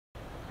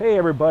Hey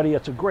everybody,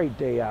 it's a great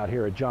day out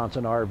here at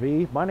Johnson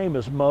RV. My name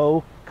is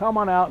Mo. Come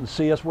on out and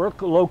see us. We're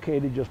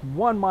located just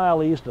 1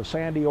 mile east of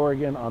Sandy,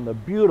 Oregon on the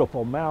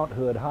beautiful Mount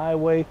Hood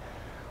Highway.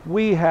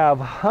 We have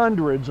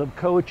hundreds of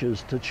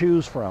coaches to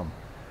choose from.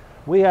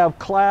 We have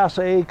Class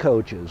A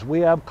coaches,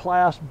 we have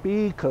Class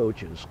B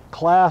coaches,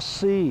 Class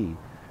C.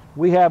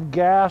 We have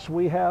gas,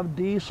 we have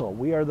diesel.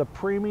 We are the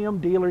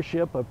premium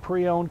dealership of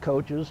pre-owned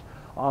coaches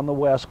on the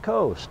West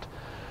Coast.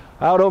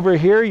 Out over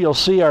here, you'll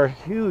see our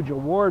huge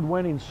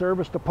award-winning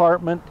service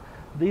department.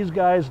 These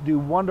guys do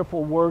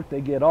wonderful work.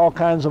 They get all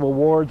kinds of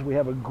awards. We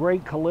have a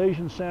great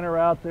collision center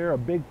out there, a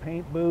big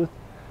paint booth.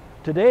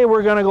 Today,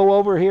 we're going to go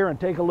over here and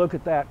take a look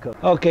at that coach.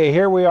 Okay,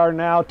 here we are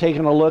now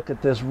taking a look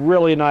at this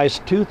really nice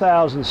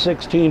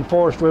 2016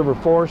 Forest River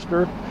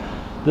Forester.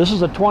 This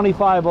is a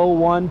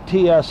 2501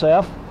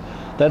 TSF.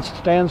 That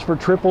stands for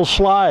triple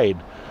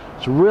slide.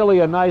 It's really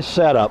a nice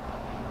setup.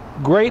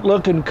 Great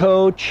looking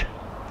coach.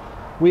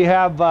 We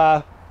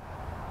have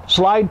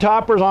slide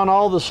toppers on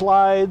all the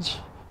slides.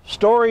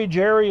 Storage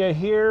area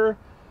here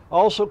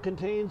also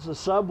contains the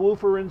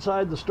subwoofer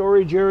inside the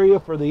storage area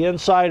for the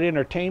inside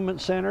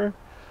entertainment center.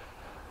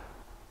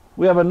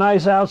 We have a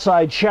nice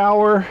outside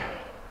shower.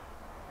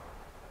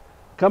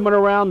 Coming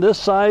around this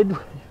side,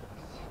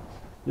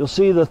 you'll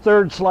see the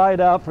third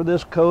slide out for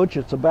this coach.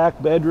 It's a back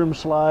bedroom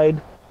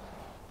slide.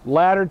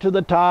 Ladder to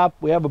the top.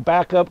 We have a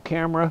backup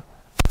camera.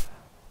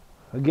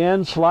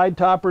 Again, slide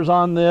toppers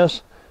on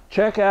this.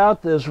 Check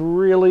out this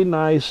really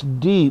nice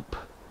deep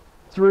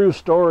through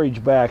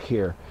storage back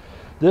here.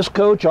 This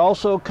coach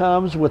also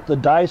comes with the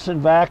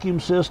Dyson vacuum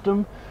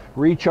system,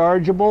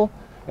 rechargeable,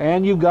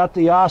 and you've got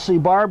the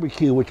Aussie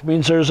barbecue, which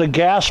means there's a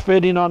gas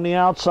fitting on the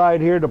outside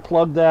here to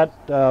plug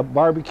that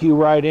barbecue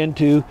right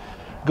into.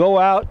 Go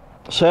out,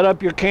 set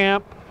up your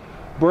camp,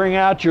 bring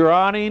out your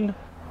awning,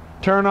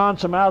 turn on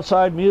some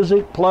outside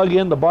music, plug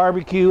in the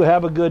barbecue,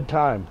 have a good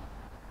time.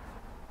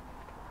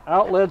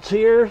 Outlets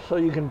here so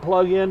you can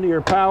plug into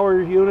your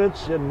power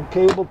units and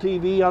cable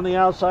TV on the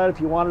outside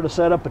if you wanted to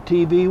set up a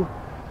TV,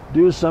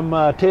 do some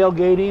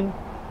tailgating.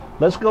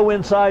 Let's go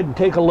inside and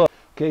take a look.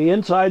 Okay,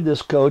 inside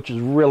this coach is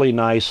really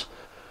nice.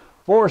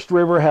 Forest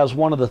River has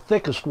one of the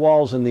thickest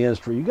walls in the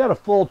industry. You got a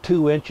full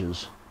 2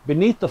 inches.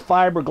 Beneath the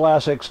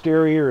fiberglass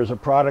exterior is a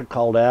product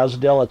called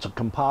Azdel. It's a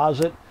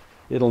composite.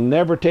 It'll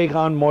never take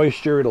on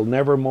moisture, it'll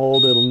never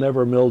mold, it'll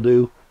never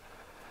mildew.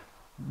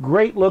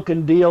 Great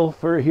looking deal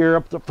for here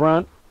up the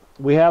front.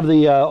 We have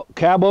the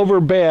cab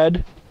over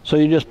bed, so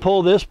you just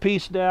pull this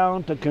piece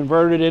down to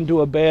convert it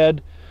into a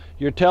bed.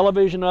 Your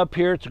television up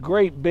here, it's a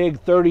great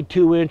big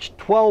 32-inch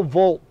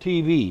 12-volt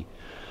TV.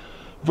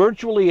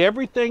 Virtually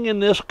everything in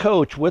this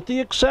coach, with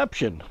the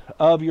exception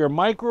of your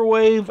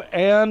microwave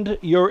and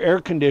your air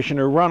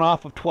conditioner, run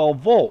off of 12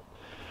 volt.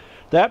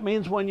 That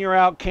means when you're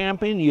out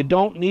camping, you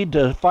don't need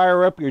to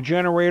fire up your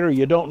generator,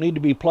 you don't need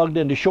to be plugged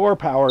into shore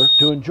power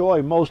to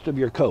enjoy most of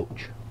your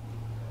coach.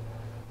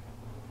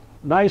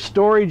 Nice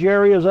storage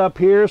areas up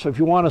here, so if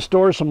you want to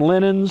store some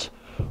linens,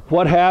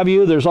 what have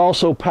you, there's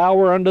also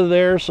power under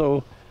there,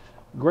 so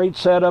great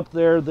setup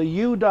there. The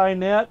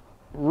U-dinette,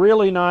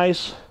 really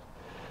nice.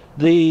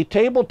 The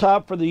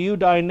tabletop for the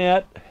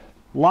U-dinette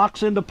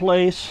locks into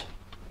place.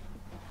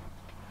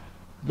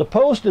 The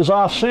post is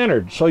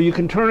off-centered, so you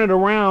can turn it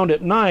around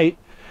at night,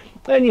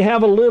 and you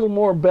have a little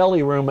more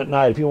belly room at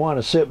night if you want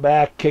to sit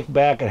back, kick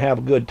back, and have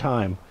a good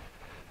time.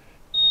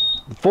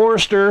 The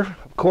Forester,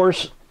 of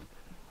course,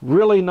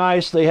 really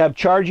nice. They have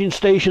charging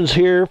stations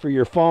here for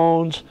your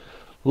phones.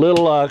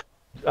 Little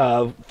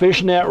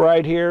fishnet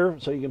right here,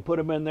 so you can put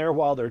them in there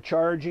while they're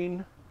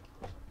charging.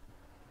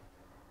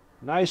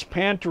 Nice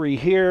pantry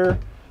here.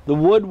 The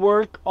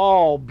woodwork,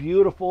 all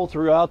beautiful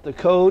throughout the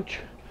coach.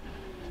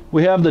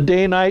 We have the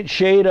day-night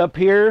shade up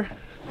here.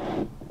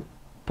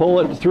 Pull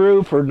it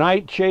through for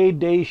night shade,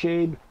 day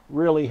shade,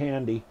 really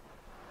handy.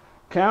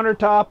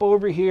 Countertop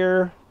over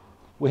here.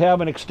 We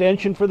have an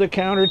extension for the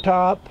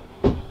countertop.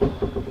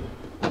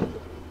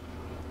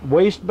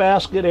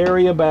 Wastebasket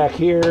area back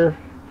here.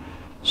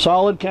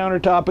 Solid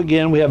countertop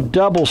again. We have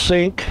double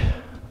sink.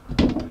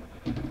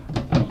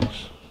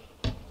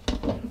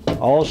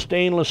 All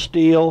stainless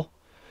steel.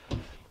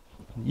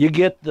 You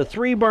get the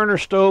 3-burner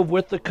stove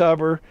with the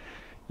cover.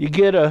 You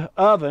get an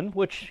oven,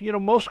 which, you know,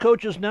 most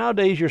coaches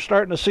nowadays, you're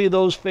starting to see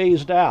those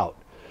phased out.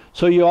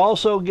 So you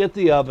also get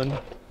the oven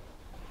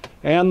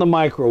and the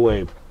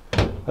microwave.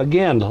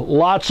 Again,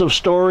 lots of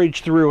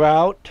storage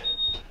throughout.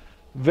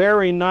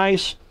 Very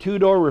nice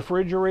 2-door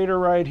refrigerator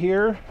right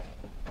here.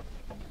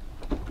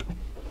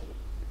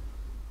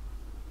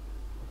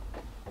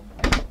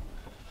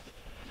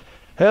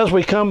 As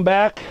we come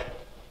back,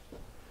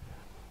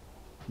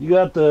 you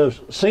got the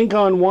sink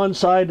on one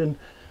side, and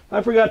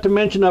I forgot to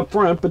mention up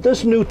front, but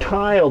this new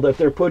tile that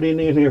they're putting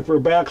in here for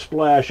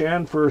backsplash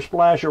and for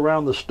splash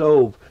around the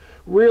stove,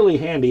 really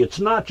handy. It's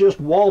not just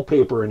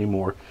wallpaper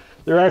anymore.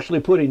 They're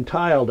actually putting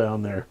tile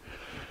down there.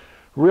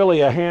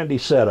 Really a handy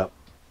setup.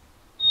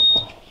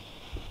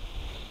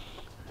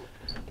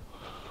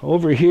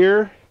 Over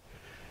here,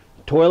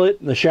 toilet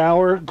and the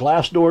shower,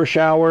 glass door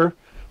shower,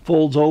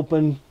 Folds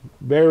open,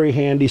 very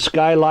handy.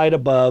 Skylight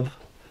above.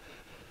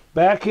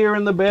 Back here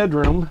in the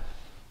bedroom,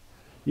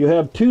 you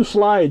have 2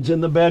 slides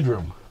in the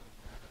bedroom.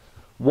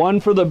 One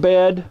for the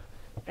bed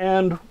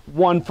and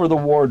one for the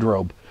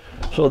wardrobe.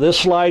 So this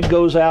slide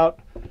goes out.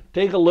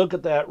 Take a look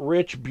at that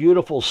rich,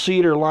 beautiful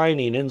cedar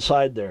lining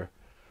inside there.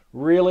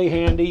 Really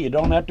handy. You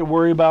don't have to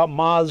worry about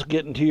moths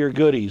getting to your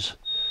goodies.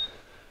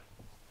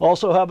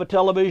 Also have a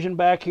television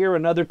back here,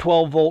 another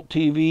 12-volt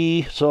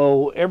TV.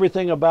 So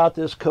everything about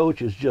this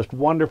coach is just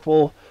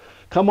wonderful.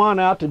 Come on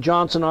out to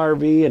Johnson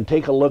RV and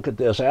take a look at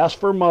this. Ask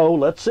for Mo.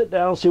 Let's sit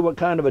down and see what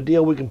kind of a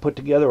deal we can put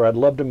together. I'd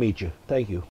love to meet you. Thank you.